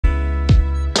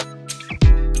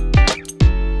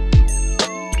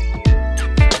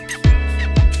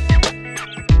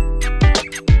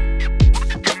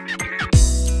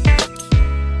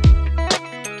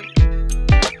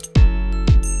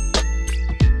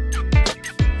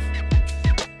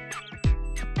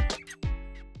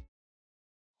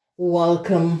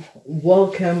Welcome,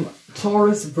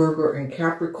 Taurus, Virgo, and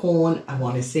Capricorn. I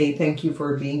want to say thank you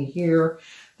for being here.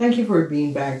 Thank you for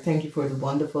being back. Thank you for the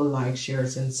wonderful likes,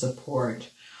 shares, and support.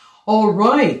 All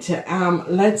right,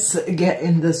 let's get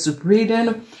in this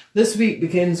reading. This week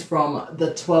begins from the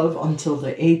 12th until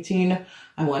the 18th.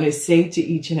 I want to say to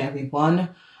each and every one,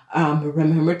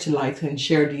 remember to like and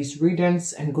share these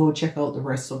readings and go check out the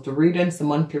rest of the readings, the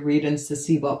monthly readings, to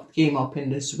see what came up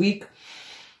in this week.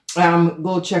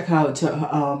 Go check out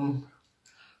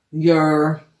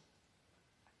your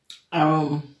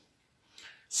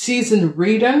season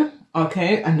reading,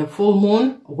 okay? And the full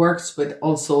moon works with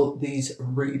also these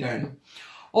reading.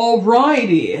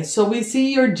 Alrighty, so we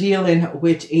see you're dealing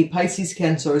with a Pisces,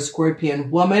 Cancer,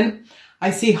 Scorpion woman.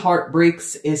 I see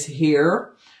heartbreaks is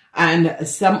here. And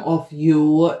some of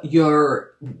you,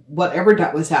 your whatever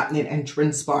that was happening and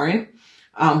transpiring,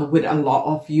 with a lot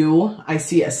of you, I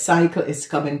see a cycle is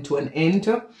coming to an end.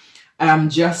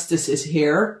 Justice is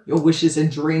here. Your wishes and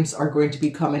dreams are going to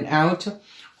be coming out.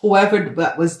 Whoever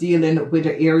that was dealing with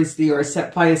an Aries, Leo, or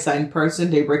fire sign person,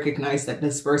 they recognize that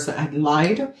this person had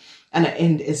lied, and an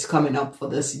end is coming up for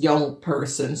this young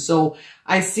person. So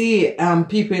I see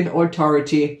people in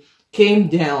authority came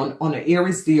down on an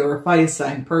Aries, Leo, or fire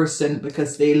sign person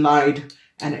because they lied,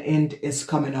 and an end is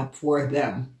coming up for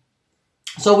them.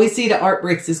 So we see the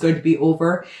heartbreaks is going to be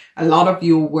over. A lot of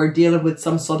you were dealing with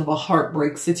some sort of a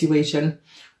heartbreak situation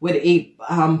with a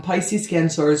Pisces,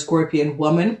 Cancer, or Scorpion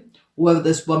woman. Whoever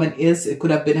this woman is, it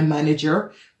could have been a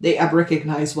manager. They have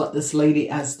recognized what this lady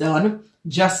has done.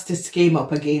 Justice came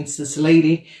up against this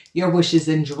lady. Your wishes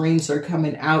and dreams are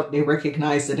coming out. They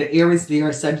recognize that the Aries, Leo,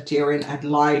 or Sagittarian had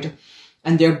lied,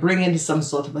 and they're bringing some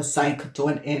sort of a cycle to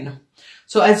an end.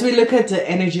 So as we look at the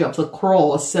energy of the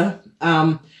cross,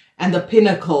 and the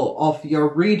pinnacle of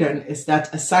your reading is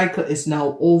that a cycle is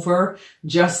now over.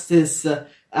 Justice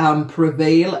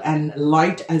prevail, and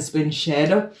light has been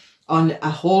shed on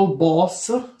a whole boss.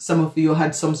 Some of you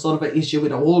had some sort of an issue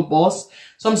with a whole boss.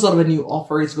 Some sort of a new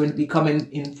offer is going to be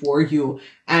coming in for you,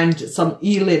 and some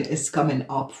healing is coming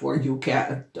up for you,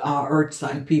 earth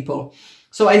sign people.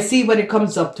 So I see when it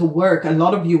comes up to work, a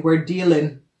lot of you were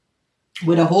dealing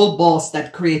with a whole boss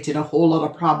that created a whole lot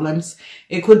of problems.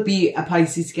 It could be a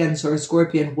Pisces, Cancer, or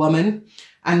Scorpion woman.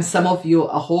 And some of you,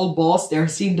 a whole boss, they're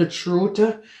seeing the truth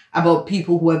about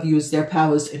people who have used their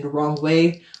powers in the wrong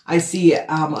way. I see an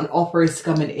offer is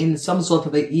coming in, some sort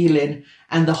of a healing,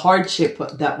 and the hardship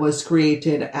that was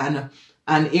created, and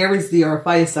an Aries, Leo, or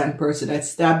fire sign person that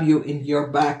stabbed you in your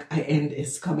back, and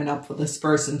is coming up for this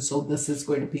person. So this is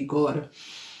going to be good.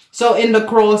 So in the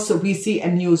cross, we see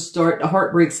a new start. The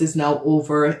heartbreaks is now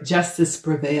over. Justice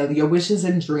prevail. Your wishes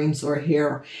and dreams are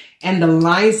here. And the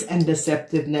lies and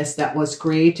deceptiveness that was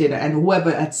created, and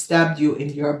whoever had stabbed you in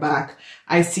your back,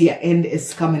 I see an end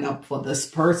is coming up for this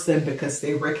person because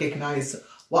they recognize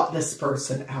what this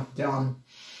person have done.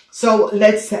 So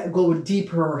let's go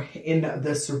deeper in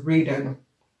this reading.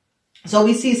 So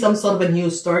we see some sort of a new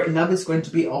start. Love is going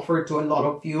to be offered to a lot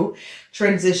of you.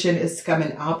 Transition is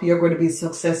coming up. You're going to be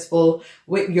successful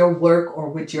with your work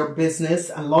or with your business.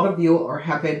 A lot of you are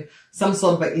having some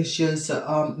sort of issues,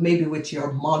 maybe with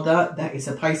your mother, that is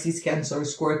a Pisces, Cancer, or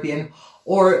Scorpion,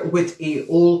 or with a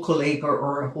old colleague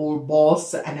or a whole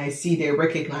boss. And I see they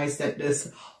recognize that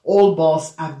this old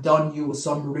boss have done you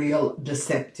some real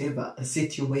deceptive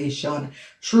situation.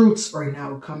 Truths are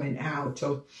now coming out.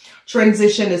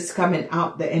 Transition is coming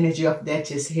up. The energy of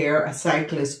death is here. A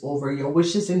cycle is over. Your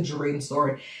wishes and dreams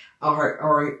are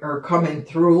coming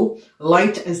through.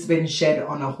 Light has been shed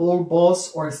on a whole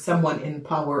boss or someone in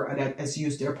power that has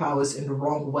used their powers in the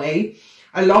wrong way.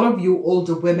 A lot of you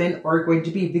older women are going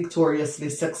to be victoriously,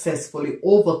 successfully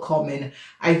overcoming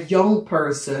a young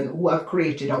person who have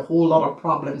created a whole lot of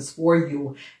problems for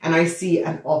you. And I see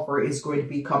an offer is going to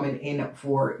be coming in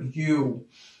for you.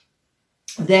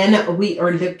 Then we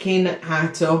are looking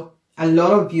at a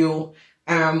lot of you,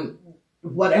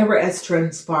 whatever has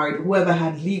transpired, whoever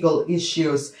had legal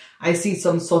issues, I see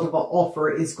some sort of an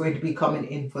offer is going to be coming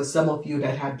in for some of you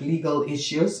that had legal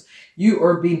issues. You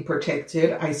are being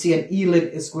protected. I see an healing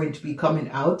is going to be coming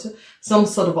out. Some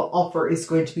sort of an offer is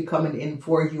going to be coming in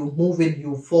for you, moving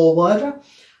you forward.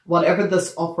 Whatever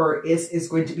this offer is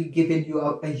going to be giving you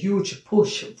a huge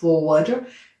push forward.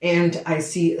 And I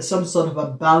see some sort of a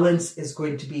balance is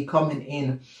going to be coming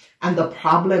in. And the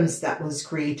problems that was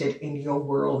created in your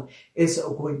world is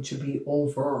going to be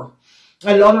over.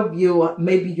 A lot of you,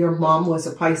 maybe your mom was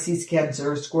a Pisces,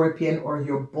 Cancer, or Scorpion, or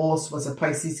your boss was a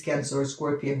Pisces, Cancer, or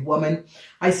Scorpion woman.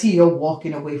 I see you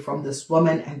walking away from this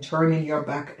woman and turning your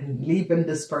back and leaving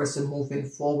this person, moving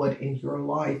forward in your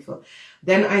life.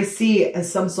 Then I see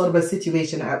some sort of a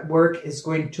situation at work is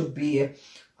going to be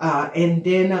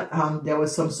ending. There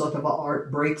was some sort of a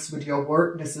art breaks with your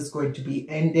work. This is going to be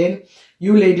ending.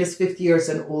 You ladies 50 years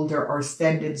and older are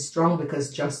standing strong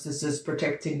because justice is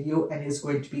protecting you and is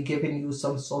going to be giving you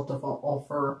some sort of an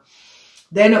offer.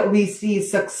 Then we see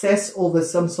success over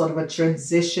some sort of a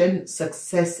transition.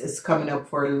 Success is coming up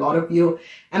for a lot of you,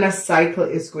 and a cycle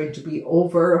is going to be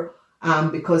over.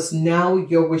 Because now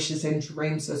your wishes and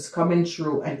dreams is coming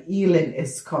true and healing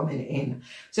is coming in.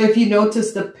 So if you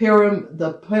notice the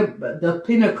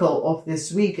pinnacle of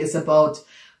this week is about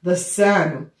the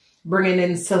sun bringing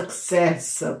in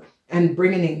success and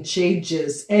bringing in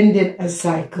changes, ending a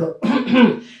cycle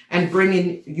and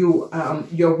bringing you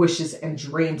your wishes and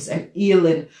dreams and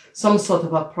healing some sort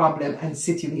of a problem and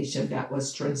situation that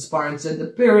was transparent. So the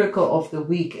pinnacle of the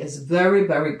week is very,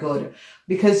 very good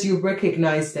because you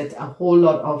recognize that a whole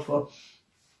lot of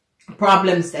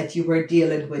problems that you were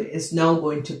dealing with is now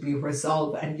going to be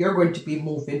resolved and you're going to be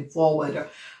moving forward.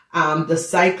 The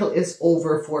cycle is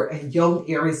over for a young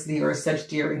Aries, Leo, or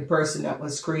Sagittarian person that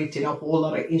was creating a whole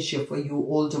lot of issue for you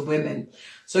older women.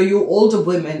 So you older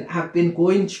women have been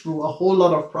going through a whole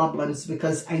lot of problems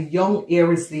because a young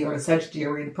Aries, Leo, or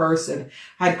Sagittarian person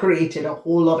had created a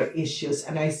whole lot of issues.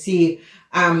 And I see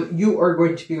you are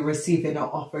going to be receiving an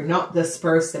offer, not this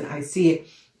person. I see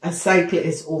a cycle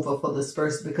is over for this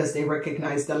person because they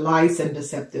recognize the lies and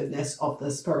deceptiveness of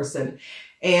this person.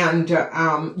 And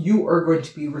you are going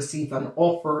to be receiving an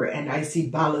offer, and I see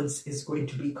balance is going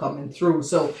to be coming through.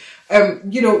 So,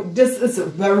 you know, this is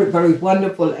very, very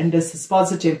wonderful, and this is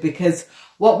positive because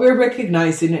what we're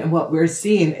recognizing and what we're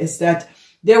seeing is that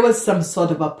there was some sort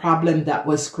of a problem that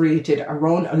was created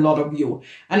around a lot of you,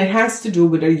 and it has to do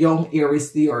with a young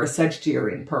Aries, Leo, or a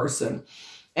Sagittarian person.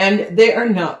 And they are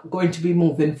not going to be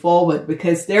moving forward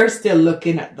because they're still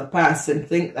looking at the past and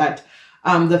think that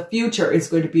the future is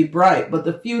going to be bright, but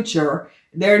the future,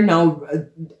 they're now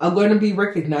are going to be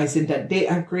recognizing that they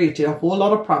have created a whole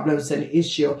lot of problems and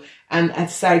issue, and a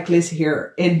cycle is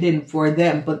here ending for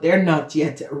them, but they're not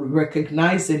yet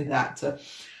recognizing that.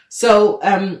 So,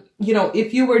 you know,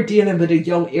 if you were dealing with a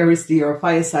young Aries, Leo, or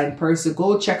fire sign person,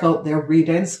 go check out their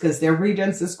readings because their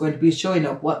readings is going to be showing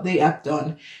up what they have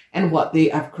done and what they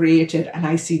have created. And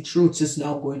I see truth is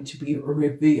now going to be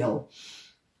revealed.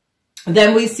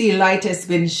 Then we see light has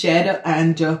been shed,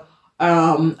 and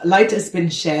light has been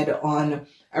shed on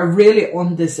a really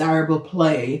undesirable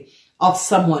play of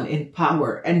someone in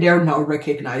power, and they're now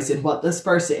recognizing what this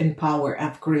person in power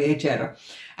have created,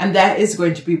 and that is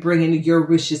going to be bringing your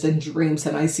wishes and dreams.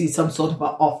 And I see some sort of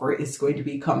an offer is going to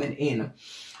be coming in.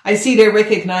 I see they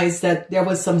recognize that there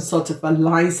was some sort of a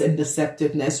lies and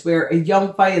deceptiveness where a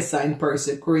young fire sign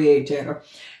person created.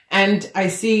 And I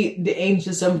see the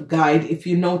angels of guide, if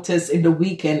you notice in the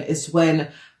weekend, is when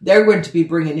they're going to be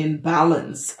bringing in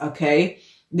balance, okay?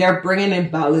 They're bringing in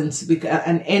balance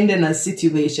and ending a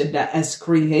situation that has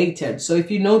created. So if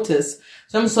you notice,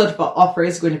 some sort of an offer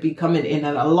is going to be coming in,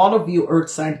 and a lot of you earth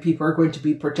sign people are going to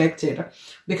be protected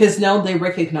because now they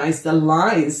recognize the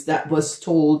lies that was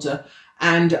told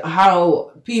and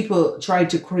how people try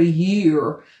to create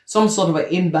some sort of an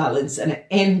imbalance, and an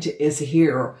end is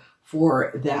here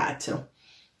for that.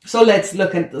 So let's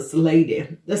look at this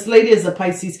lady. This lady is a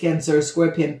Pisces, Cancer,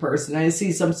 Scorpion person. I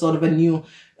see some sort of a new,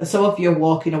 some of you are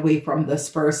walking away from this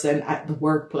person at the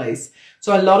workplace.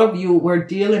 So a lot of you were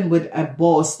dealing with a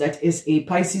boss that is a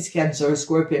Pisces, Cancer,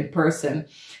 Scorpion person,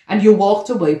 and you walked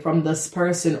away from this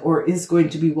person or is going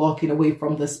to be walking away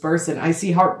from this person. I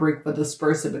see heartbreak for this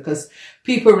person because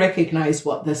people recognize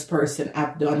what this person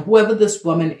have done. Whoever this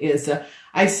woman is,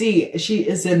 I see she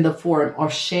is in the form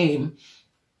of shame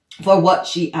for what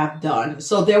she have done.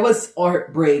 So there was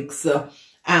heartbreaks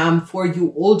for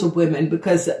you older women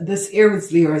because this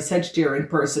Aries, Leo, or Sagittarian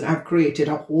person have created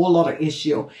a whole lot of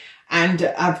issue and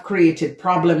have created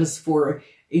problems for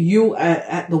you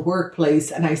at the workplace.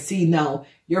 And I see now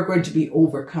you're going to be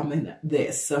overcoming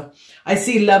this. I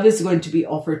see love is going to be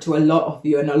offered to a lot of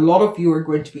you, and a lot of you are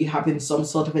going to be having some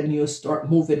sort of a new start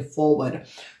moving forward.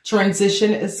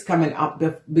 Transition is coming up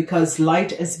because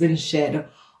light has been shed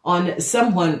on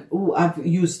someone who have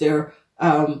used their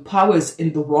powers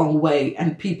in the wrong way,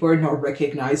 and people are now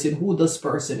recognizing who this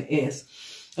person is.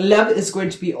 Love is going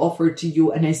to be offered to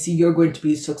you, and I see you're going to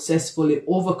be successfully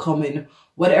overcoming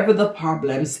whatever the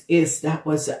problems is that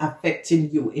was affecting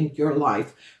you in your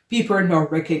life. People are now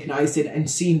recognizing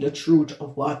and seeing the truth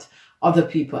of what other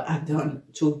people have done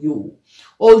to you.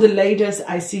 All the ladies,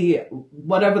 I see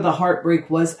whatever the heartbreak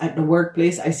was at the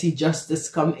workplace, I see justice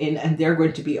come in, and they're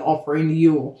going to be offering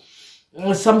you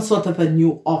some sort of a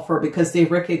new offer because they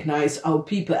recognize how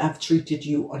people have treated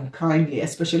you unkindly,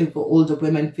 especially for older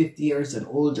women, 50 years and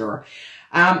older.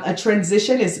 A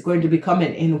transition is going to be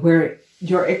coming in where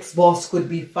your ex-boss could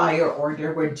be fired, or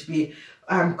they're going to be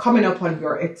coming up on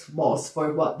your ex-boss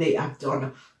for what they have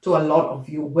done to a lot of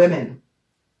you women.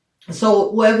 So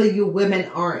whoever you women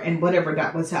are and whatever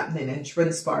that was happening and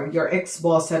transpired, your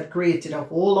ex-boss had created a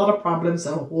whole lot of problems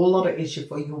and a whole lot of issue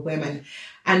for you women.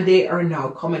 And they are now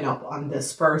coming up on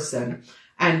this person,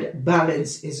 and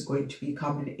balance is going to be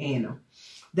coming in.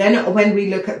 Then when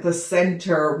we look at the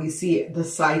center, we see the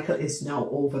cycle is now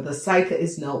over. The cycle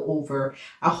is now over.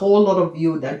 A whole lot of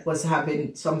you that was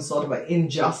having some sort of an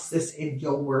injustice in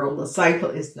your world, the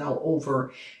cycle is now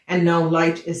over. And now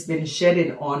light has been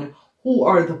shedding on who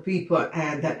are the people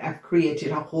that have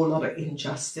created a whole lot of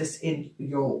injustice in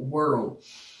your world.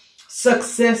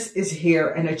 Success is here,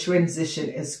 and a transition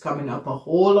is coming up. A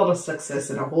whole lot of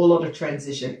success and a whole lot of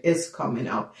transition is coming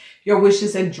up. Your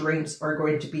wishes and dreams are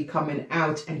going to be coming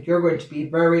out, and you're going to be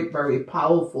very, very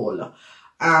powerful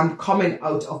coming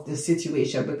out of this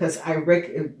situation, because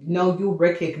now you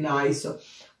recognize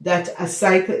that a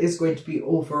cycle is going to be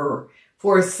over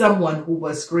for someone who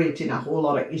was creating a whole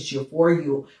lot of issue for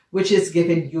you, which is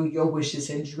giving you your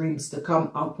wishes and dreams to come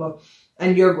up.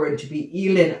 And you're going to be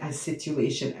healing a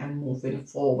situation and moving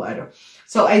forward.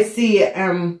 So I see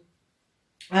the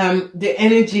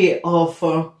energy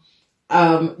of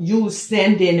you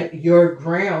standing your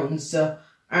grounds,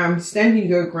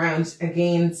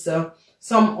 against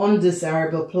some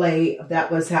undesirable play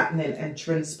that was happening and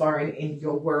transpiring in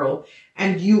your world.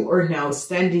 And you are now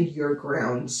standing your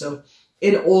ground. So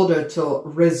in order to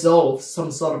resolve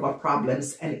some sort of a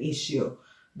problems and issue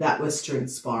that was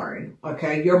transpiring.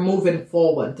 Okay, you're moving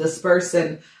forward. This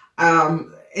person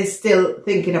is still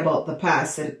thinking about the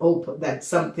past and hope that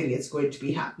something is going to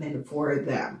be happening for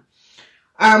them.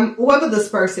 Whoever this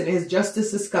person is,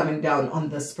 justice is coming down on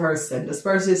this person. This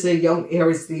person is a young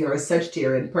Aries, Leo, or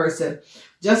Sagittarian person.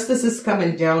 Justice is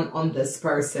coming down on this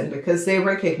person because they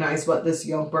recognize what this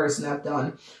young person have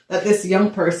done. That this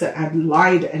young person had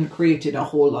lied and created a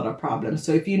whole lot of problems.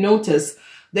 So if you notice,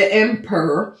 the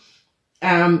Emperor,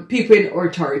 people in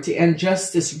authority and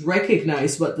justice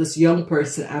recognize what this young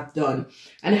person have done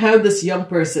and how this young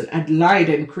person had lied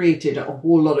and created a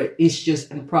whole lot of issues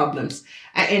and problems.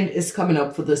 And is coming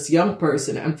up for this young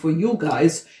person, and for you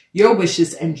guys, your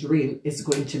wishes and dream is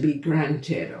going to be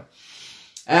granted.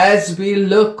 As we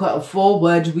look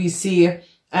forward, we see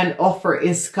an offer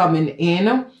is coming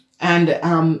in,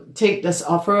 and take this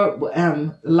offer.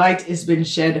 Light has been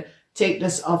shed. Take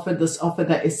this offer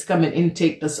that is coming in,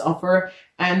 take this offer.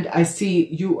 And I see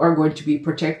you are going to be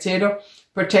protected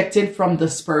from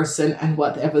this person and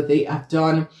whatever they have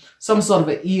done. Some sort of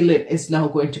a healing is now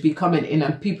going to be coming in,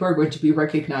 and people are going to be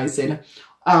recognizing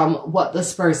what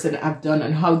this person have done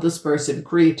and how this person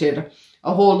created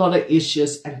a whole lot of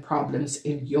issues and problems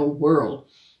in your world.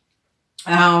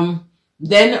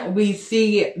 Then we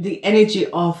see the energy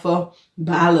of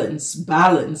balance,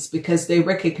 because they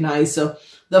recognize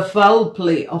the foul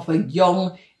play of a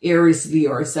young Aries,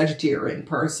 Leo, or Sagittarian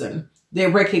person. They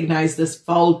recognize this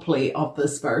foul play of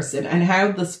this person and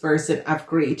how this person have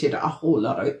created a whole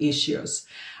lot of issues.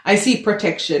 I see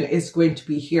protection is going to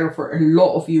be here for a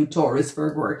lot of you Taurus,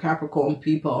 Virgo, or Capricorn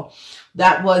people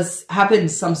that was having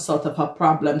some sort of a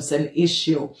problems and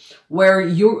issue where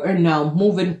you are now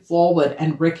moving forward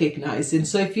and recognizing.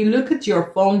 So if you look at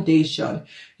your foundation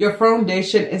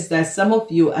is that some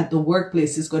of you at the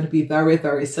workplace is going to be very,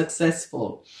 very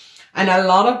successful. And a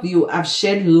lot of you have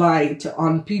shed light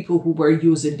on people who were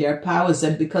using their powers.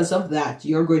 And because of that,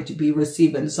 you're going to be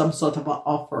receiving some sort of an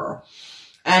offer.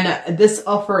 And this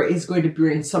offer is going to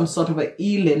bring some sort of a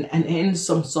healing and end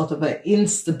some sort of an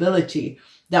instability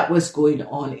that was going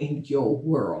on in your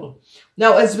world.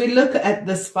 Now, as we look at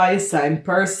this fire sign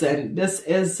person, this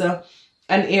is an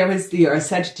Aries, Leo, or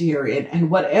Sagittarian, and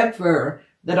whatever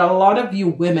that a lot of you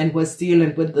women was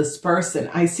dealing with this person,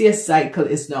 I see a cycle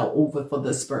is now over for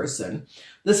this person.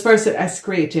 This person has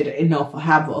created enough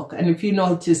havoc. And if you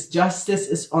notice, justice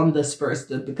is on this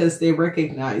person because they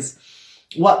recognize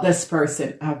what this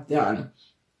person have done.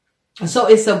 So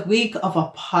it's a week of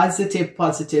a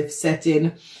positive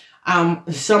setting.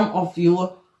 Some of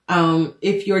you,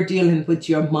 if you're dealing with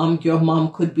your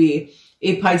mom could be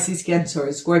a Pisces, Cancer,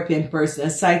 or Scorpion person. A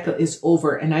cycle is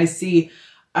over, and I see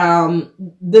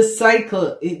this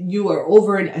cycle, you are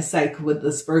over in a cycle with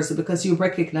this person because you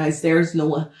recognize there's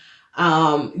no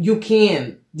you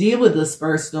can't deal with this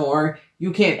person, or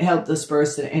you can't help this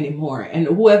person anymore. And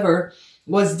whoever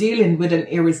was dealing with an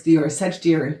Aries, Leo, or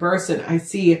Sagittarian person, I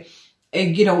see,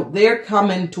 you know, they're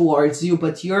coming towards you,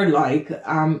 but you're like,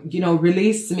 you know,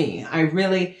 release me. I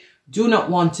really do not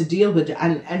want to deal with it.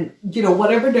 And, you know,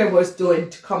 whatever they was doing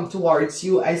to come towards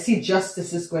you, I see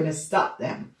justice is going to stop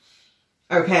them.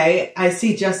 Okay. I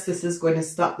see justice is going to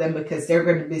stop them, because they're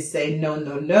going to be saying, no,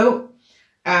 no, no.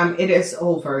 It is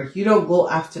over. You don't go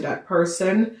after that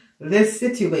person. This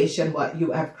situation, what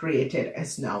you have created,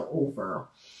 is now over.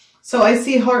 So I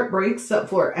see heartbreaks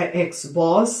for an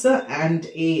ex-boss and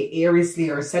a Aries,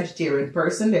 Leo, or Sagittarian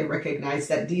person. They recognize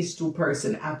that these two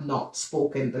persons have not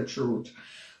spoken the truth.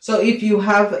 So if you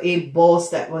have a boss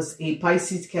that was a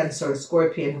Pisces, Cancer, or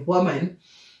Scorpion woman,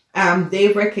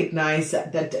 they recognize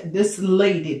that this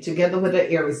lady, together with an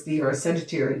Aries, Leo, or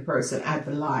Sagittarian person, have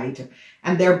lied.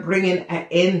 And they're bringing an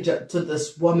end to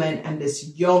this woman and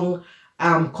this young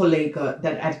colleague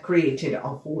that had created a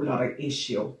whole lot of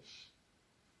issue.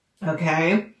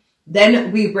 Okay.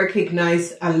 Then we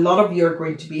recognize a lot of you are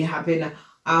going to be having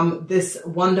this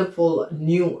wonderful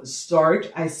new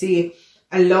start. I see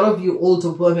a lot of you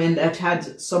older women that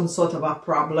had some sort of a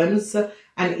problems,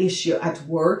 an issue at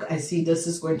work. I see this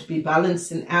is going to be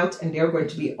balancing out, and they're going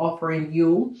to be offering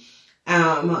you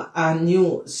a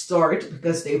new start,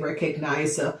 because they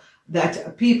recognize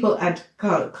that people had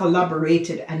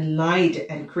collaborated and lied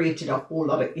and created a whole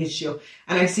lot of issue.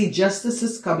 And I see justice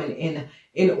is coming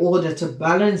in order to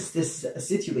balance this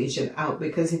situation out,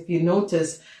 because if you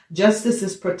notice, justice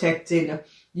is protecting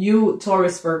you,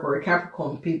 Taurus, Virgo, or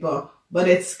Capricorn people, but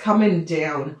it's coming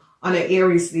down on an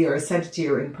Aries, Leo, or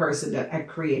Sagittarian person that had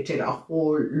created a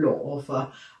whole lot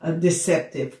of a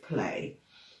deceptive play.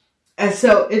 And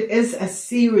so it is a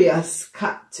serious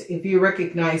cut. If you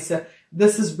recognize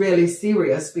this is really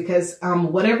serious, because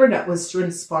whatever that was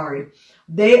transpiring,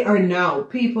 they are now,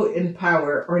 people in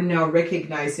power are now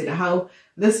recognizing how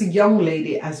this young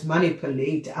lady has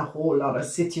manipulated a whole lot of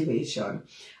situation.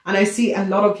 And I see a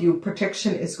lot of you,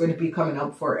 protection is going to be coming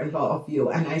up for a lot of you.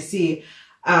 And I see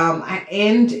an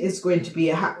end is going to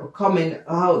be coming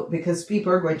out, because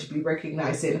people are going to be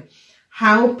recognizing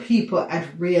how people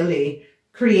had really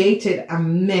created a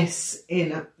mess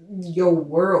in your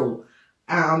world.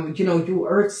 You know, your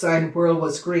earth sign world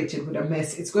was created with a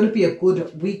mess. It's going to be a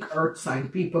good week, earth sign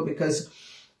people, because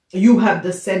you have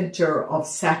the center of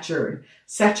Saturn.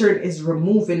 Saturn is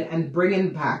removing and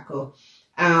bringing back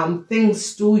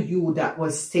things to you that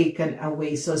was taken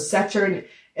away. So Saturn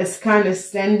is kind of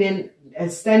standing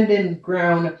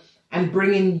ground and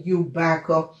bringing you back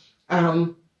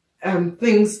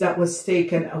things that was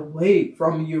taken away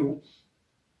from you,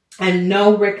 and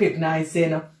now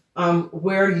recognizing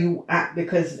where you at,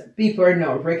 because people are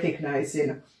now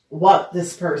recognizing what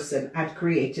this person had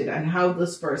created and how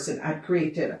this person had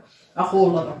created a whole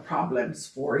lot of problems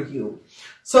for you.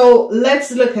 So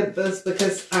let's look at this,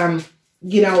 because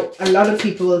you know, a lot of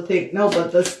people will think, no,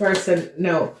 but this person,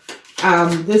 no,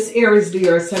 this Aries,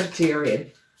 Leo, or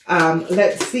Sagittarian.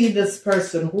 Let's see this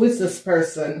person. Who is this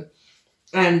person?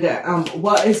 And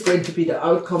what is going to be the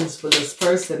outcomes for this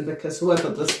person? Because whoever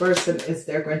this person is,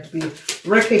 they're going to be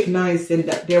recognizing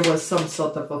that there was some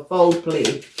sort of a foul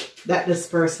play that this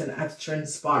person has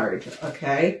transpired.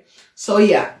 Okay. So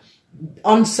yeah,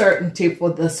 uncertainty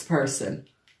for this person.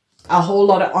 A whole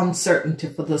lot of uncertainty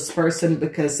for this person,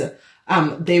 because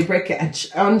they reckon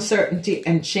uncertainty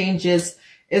and changes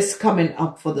is coming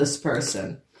up for this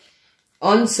person.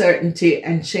 Uncertainty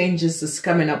and changes is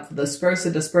coming up for this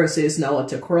person. This person is now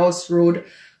at a crossroad.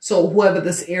 So whoever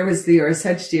this Aries, Leo, or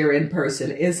Sagittarian person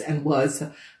is and was,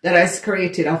 that has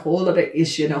created a whole lot of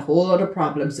issue and a whole lot of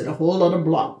problems and a whole lot of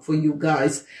block for you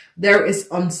guys. There is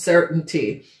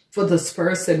uncertainty for this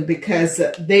person, because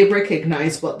they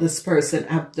recognize what this person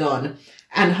have done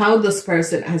and how this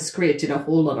person has created a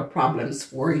whole lot of problems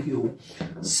for you.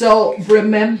 So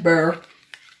remember,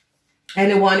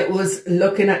 anyone who was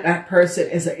looking at that person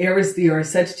as an Aries, Leo, or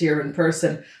Sagittarian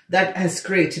person, that has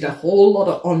created a whole lot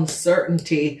of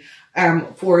uncertainty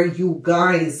for you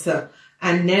guys.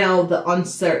 And now the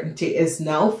uncertainty is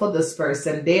now for this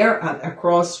person. They're at a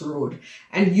crossroad,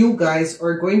 and you guys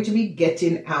are going to be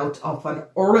getting out of an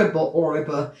horrible,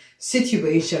 horrible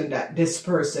situation that this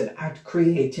person had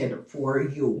created for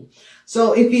you.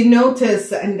 So if you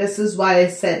notice, and this is why I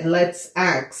said, let's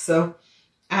ask,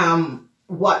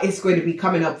 what is going to be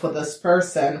coming up for this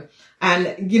person.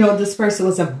 And, you know, this person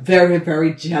was a very,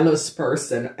 very jealous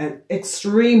person, an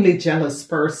extremely jealous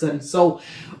person. So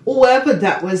whoever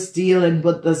that was dealing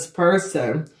with this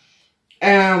person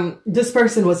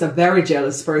was a very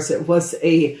jealous person, was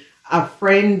a a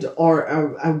friend or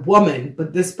a woman,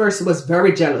 but this person was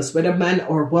very jealous. Whether a man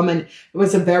or woman, it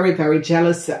was a very, very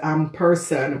jealous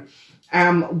person.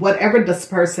 Whatever this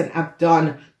person have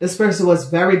done, this person was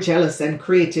very jealous and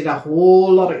created a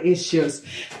whole lot of issues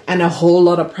and a whole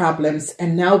lot of problems.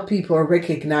 And now people are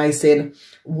recognizing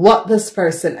what this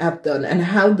person have done and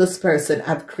how this person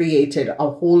have created a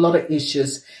whole lot of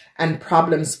issues and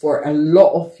problems for a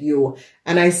lot of you.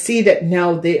 And I see that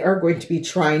now they are going to be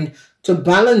trying to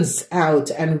balance out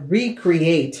and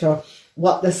recreate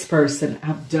what this person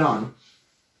have done.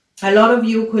 A lot of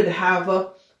you could have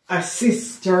a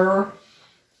sister,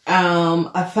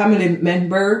 a family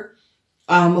member,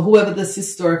 whoever the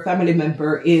sister or family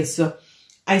member is.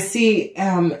 I see,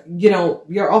 you know,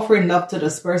 you're offering love to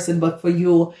this person, but for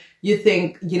you, you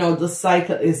think, you know, the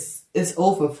cycle is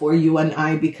over for you and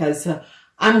I, because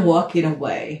I'm walking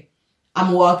away.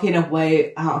 I'm walking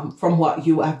away from what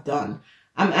you have done.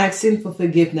 I'm asking for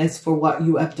forgiveness for what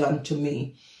you have done to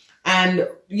me. And,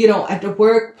 you know, at the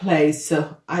workplace,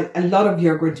 a lot of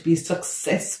you are going to be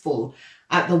successful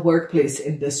at the workplace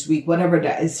in this week, whatever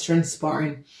that is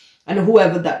transpiring. And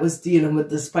whoever that was dealing with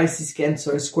the Pisces,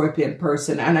 Cancer, or Scorpion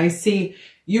person. And I see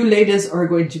you ladies are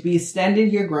going to be standing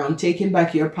your ground, taking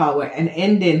back your power and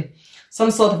ending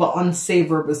some sort of an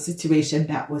unsavourable situation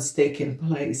that was taking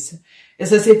place.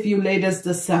 It's as if you ladies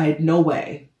decide, no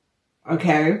way,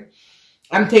 okay?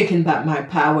 I'm taking back my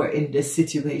power in this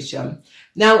situation.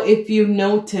 Now, if you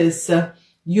notice,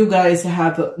 you guys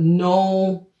have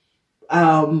no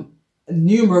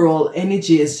numeral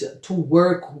energies to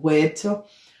work with.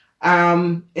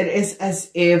 It is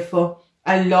as if a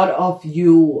lot of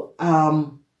you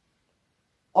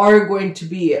are going to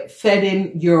be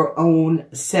feeding your own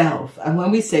self. And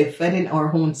when we say feeding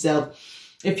our own self,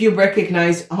 if you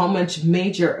recognize how much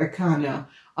major arcana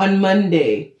on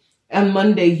Monday,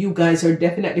 you guys are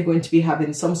definitely going to be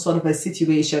having some sort of a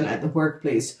situation at the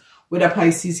workplace with a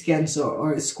Pisces, Cancer,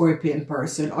 or a Scorpion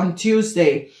person. On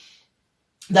Tuesday,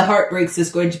 the heartbreaks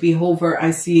is going to be over.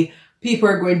 I see people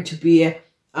are going to be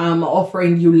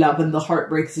offering you love, and the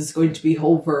heartbreaks is going to be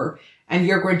over. And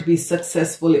you're going to be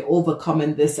successfully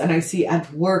overcoming this. And I see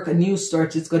at work, a new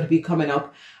start is going to be coming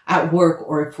up at work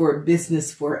or for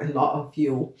business for a lot of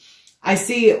you. I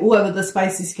see whoever the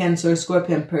Pisces, Cancer,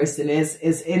 Scorpion person is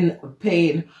in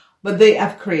pain, but they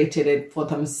have created it for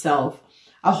themselves.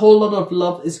 A whole lot of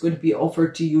love is going to be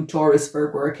offered to you, Taurus,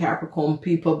 Virgo, or Capricorn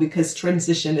people, because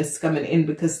transition is coming in,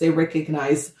 because they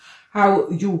recognize how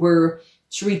you were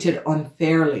treated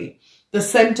unfairly. The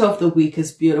center of the week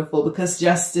is beautiful because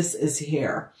justice is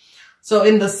here. So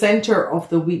in the center of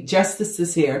the week, justice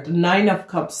is here. The 9 of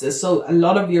Cups is, so a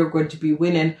lot of you are going to be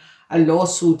winning a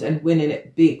lawsuit and winning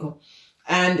it big.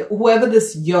 And whoever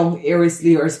this young Aries,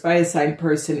 Leo, or fire sign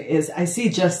person is, I see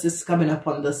justice coming up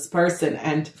on this person.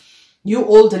 And you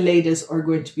older ladies are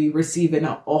going to be receiving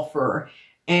an offer.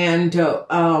 And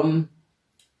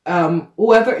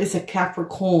whoever is a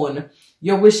Capricorn,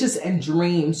 your wishes and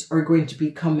dreams are going to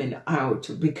be coming out,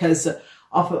 because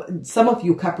of some of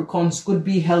you Capricorns could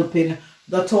be helping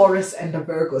the Taurus and the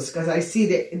Virgos, because I see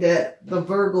the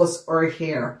Virgos are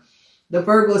here. The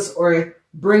Virgos are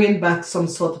bringing back some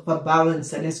sort of a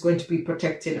balance, and it's going to be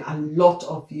protecting a lot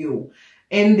of you,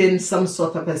 ending some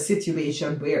sort of a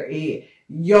situation where a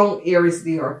young Aries,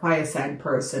 Leo, or fire sign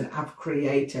person have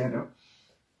created.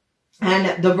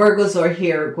 And the Virgos are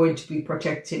here going to be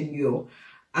protecting you.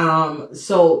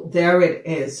 So there it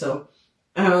is. So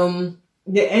the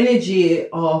energy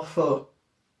of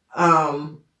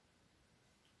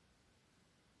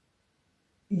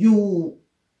you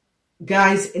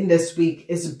guys in this week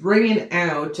is bringing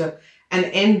out and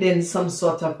ending some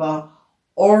sort of a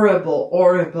horrible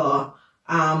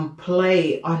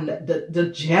play on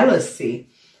the jealousy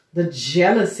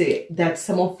that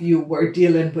some of you were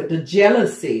dealing with, the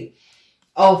jealousy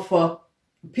of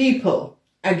people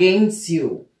against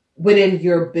you within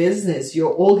your business,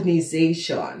 your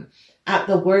organization, at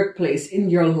the workplace, in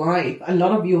your life. A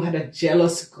lot of you had a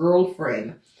jealous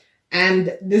girlfriend,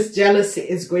 and this jealousy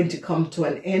is going to come to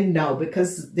an end now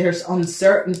because there's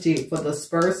uncertainty for this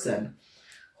person.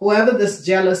 Whoever this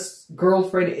jealous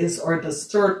girlfriend is, or this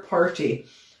third party,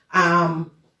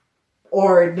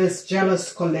 or this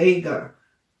jealous colleague,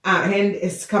 and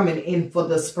is coming in for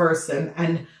this person,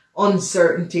 and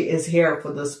uncertainty is here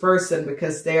for this person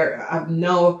because they have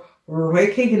now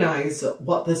recognized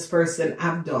what this person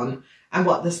have done and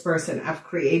what this person have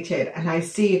created. And I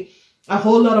see a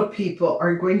whole lot of people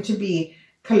are going to be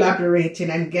collaborating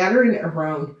and gathering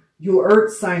around you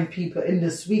earth sign people in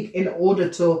this week in order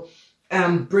to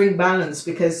bring balance,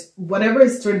 because whatever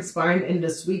is transpiring in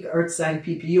this week, earth sign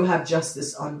people, you have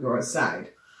justice on your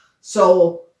side.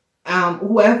 So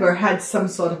whoever had some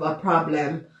sort of a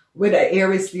problem with an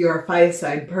Aries, Leo, or fire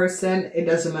sign person, it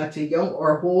doesn't matter young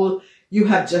or old, you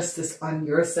have justice on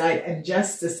your side, and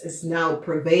justice is now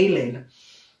prevailing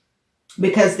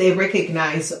because they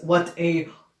recognize what a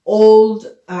old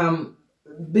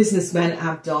businessman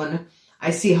have done.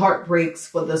 I see heartbreaks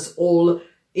for this old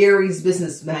Aries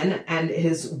businessman and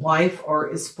his wife or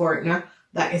his partner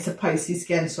that is a Pisces,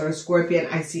 Cancer, or Scorpion.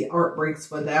 I see heartbreaks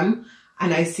for them,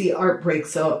 and I see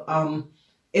heartbreaks. So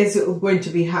is going to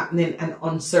be happening and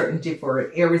uncertainty for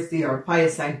an Aries, Leo, or fire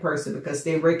sign person because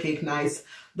they recognize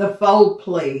the foul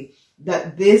play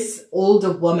that this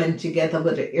older woman together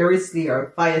with an Aries, Leo,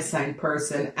 or fire sign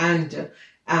person and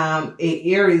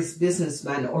a Aries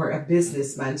businessman or a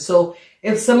businessman. So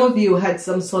if some of you had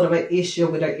some sort of an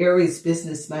issue with an Aries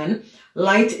businessman,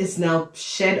 light is now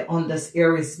shed on this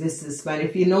Aries businessman.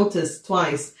 If you notice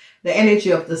twice, the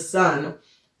energy of the sun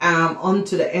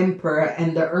onto the Emperor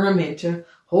and the Hermit,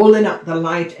 holding up the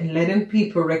light and letting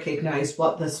people recognize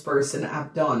what this person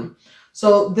have done.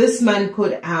 So this man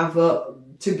could have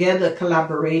together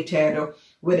collaborated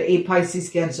with a Pisces,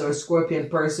 Cancer, or Scorpion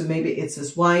person. Maybe it's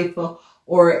his wife,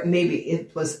 or maybe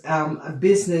it was a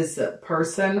business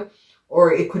person,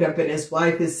 or it could have been his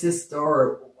wife, his sister,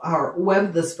 or whoever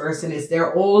this person is.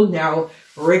 They're all now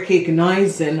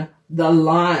recognizing the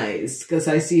lies because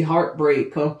I see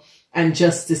heartbreak and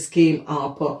justice came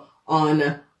up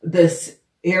on this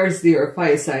Aries, Leo, or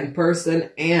fire sign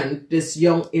person and this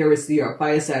young Aries, Leo, or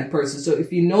fire sign person. So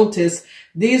if you notice,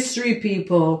 these three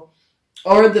people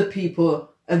are the people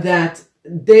that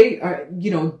they are, you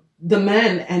know, the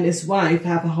man and his wife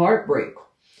have a heartbreak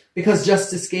because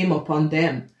justice came upon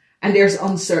them. And there's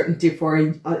uncertainty for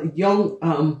a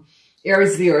young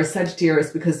Aries, Leo, or Sagittarius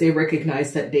because they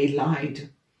recognize that they lied.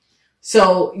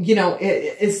 So, you know,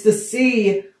 it's to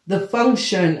see the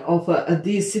function of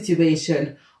these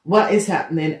situation, what is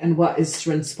happening and what is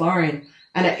transpiring,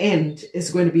 and an end is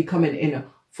going to be coming in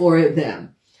for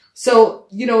them. So,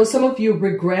 you know, some of you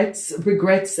regrets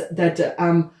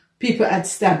that people had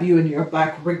stabbed you in your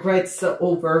back, regrets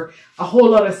over a whole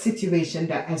lot of situation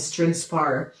that has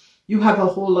transpired. You have a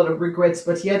whole lot of regrets,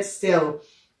 but yet still,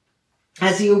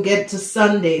 as you get to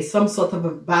Sunday, some sort of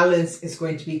a balance is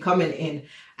going to be coming in,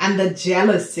 and the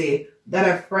jealousy that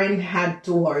a friend had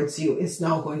towards you is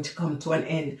now going to come to an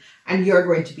end, and you're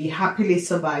going to be happily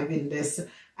surviving this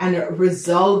and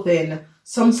resolving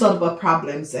some sort of a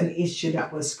problems and issue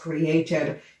that was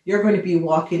created. You're going to be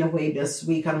walking away this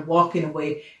week and walking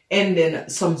away, ending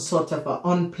some sort of an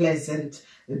unpleasant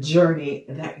journey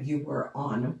that you were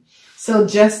on. So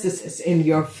justice is in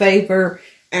your favor,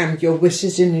 and your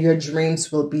wishes and your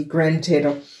dreams will be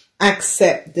granted.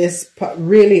 Accept this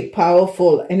really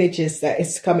powerful energies that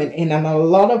is coming in. And a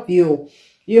lot of you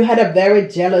had a very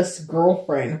jealous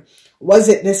girlfriend. Was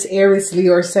it this Aries,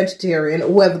 Leo, or Sagittarian,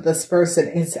 whoever this person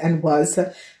is and was?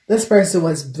 This person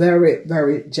was very,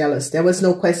 very jealous. There was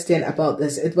no question about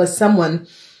this. It was someone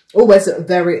who was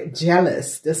very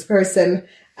jealous. This person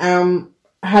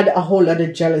had a whole lot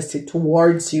of jealousy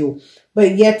towards you.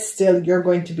 But yet still, you're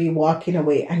going to be walking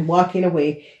away, and walking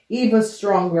away even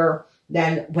stronger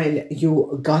than when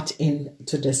you got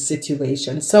into this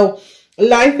situation. So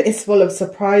life is full of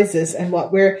surprises, and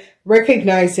what we're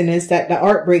recognizing is that the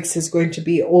heartbreaks is going to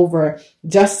be over.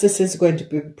 Justice is going to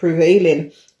be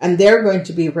prevailing, and they're going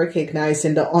to be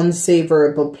recognizing the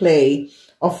unsavourable play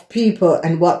of people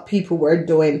and what people were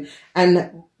doing,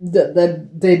 and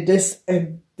this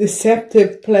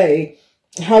deceptive play,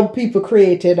 how people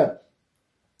created a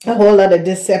whole lot of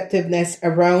deceptiveness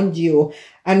around you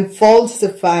and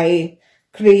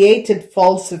created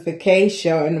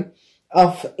falsification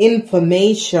of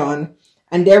information,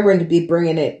 and they're going to be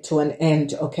bringing it to an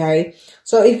end, okay?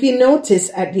 So if you notice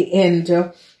at the end,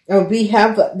 we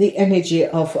have the energy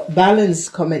of balance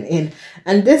coming in,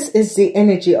 and this is the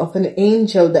energy of an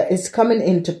angel that is coming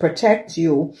in to protect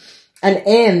you and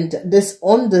end this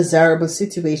undesirable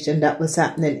situation that was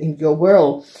happening in your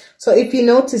world. So if you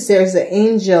notice, there's an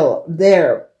angel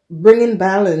there bringing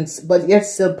balance, but yet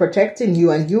still protecting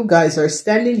you, and you guys are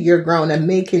standing your ground and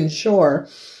making sure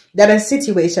that a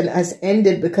situation has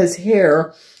ended, because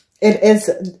here it is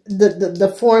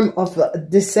the form of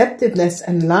deceptiveness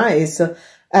and lies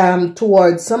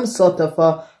towards some sort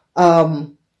of a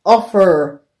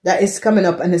offer that is coming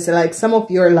up, and it's like some of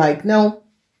you are like, no,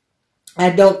 I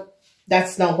don't,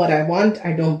 that's not what I want,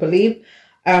 I don't believe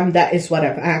that is what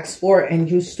I've asked for, and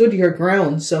you stood your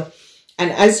ground. So,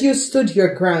 and as you stood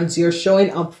your grounds, you're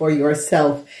showing up for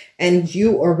yourself, and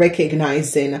you are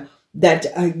recognizing that,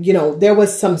 you know, there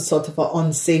was some sort of an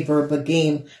unsavorable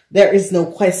game. There is no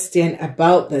question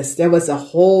about this. There was a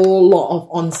whole lot of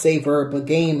unsavorable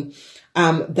game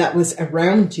that was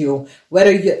around you.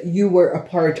 Whether you were a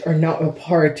part or not a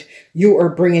part, you are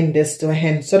bringing this to a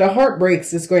end. So the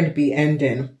heartbreaks is going to be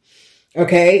ending.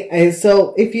 Okay, and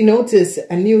so if you notice,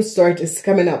 a new start is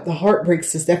coming up. The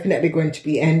heartbreaks is definitely going to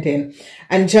be ending,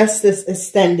 and justice is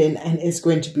standing and is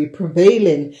going to be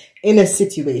prevailing in a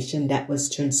situation that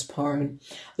was transpiring.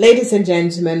 Ladies and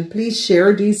gentlemen, please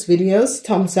share these videos.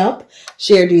 Thumbs up,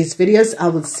 share these videos. I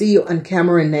will see you on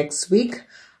camera next week.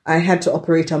 I had to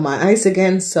operate on my eyes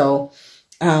again, so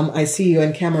I see you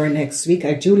on camera next week.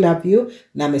 I do love you.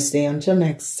 Namaste until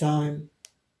next time.